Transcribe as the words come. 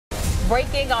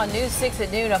Breaking on News 6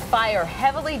 at noon, a fire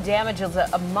heavily damages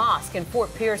a mosque in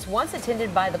Fort Pierce, once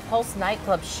attended by the Pulse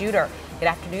nightclub shooter. Good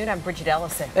afternoon, I'm Bridget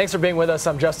Ellison. Thanks for being with us.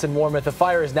 I'm Justin Warmoth. The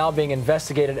fire is now being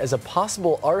investigated as a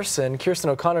possible arson. Kirsten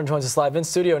O'Connor joins us live in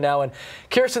studio now. And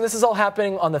Kirsten, this is all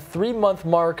happening on the 3-month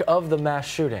mark of the mass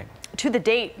shooting. To the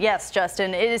date, yes,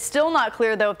 Justin. It is still not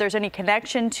clear, though, if there's any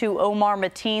connection to Omar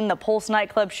Mateen, the Pulse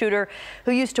nightclub shooter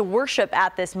who used to worship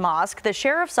at this mosque. The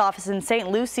sheriff's office in St.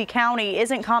 Lucie County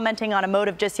isn't commenting on a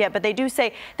motive just yet, but they do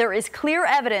say there is clear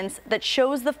evidence that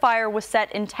shows the fire was set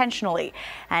intentionally.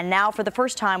 And now, for the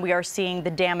first time, we are seeing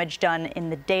the damage done in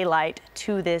the daylight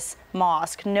to this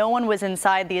mosque. No one was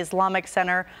inside the Islamic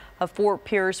Center of Fort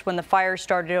Pierce when the fire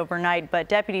started overnight, but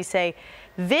deputies say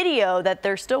video that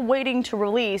they're still waiting to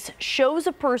release shows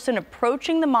a person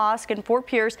approaching the mosque in Fort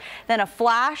Pierce, then a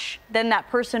flash, then that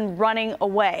person running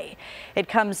away. It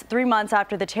comes 3 months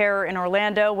after the terror in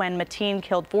Orlando when Mateen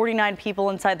killed 49 people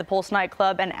inside the Pulse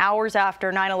nightclub and hours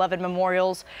after 9/11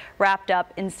 memorials wrapped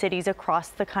up in cities across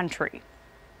the country.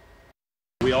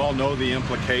 We all know the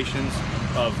implications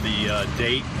of the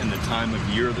date and the time of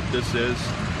year that this is,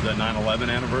 the 9/11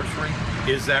 anniversary.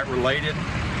 Is that related?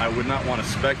 I would not want to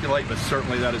speculate, but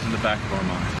certainly that is in the back of our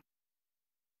mind.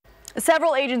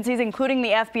 Several agencies, including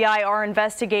the FBI, are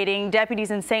investigating. Deputies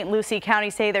in St. Lucie County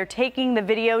say they're taking the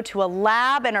video to a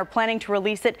lab and are planning to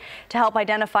release it to help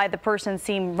identify the person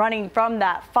seen running from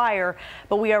that fire.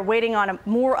 But we are waiting on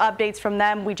more updates from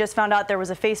them. We just found out there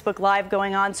was a Facebook Live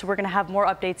going on, so we're going to have more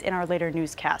updates in our later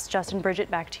newscast. Justin,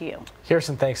 Bridget, back to you.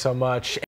 Kirsten, thanks so much.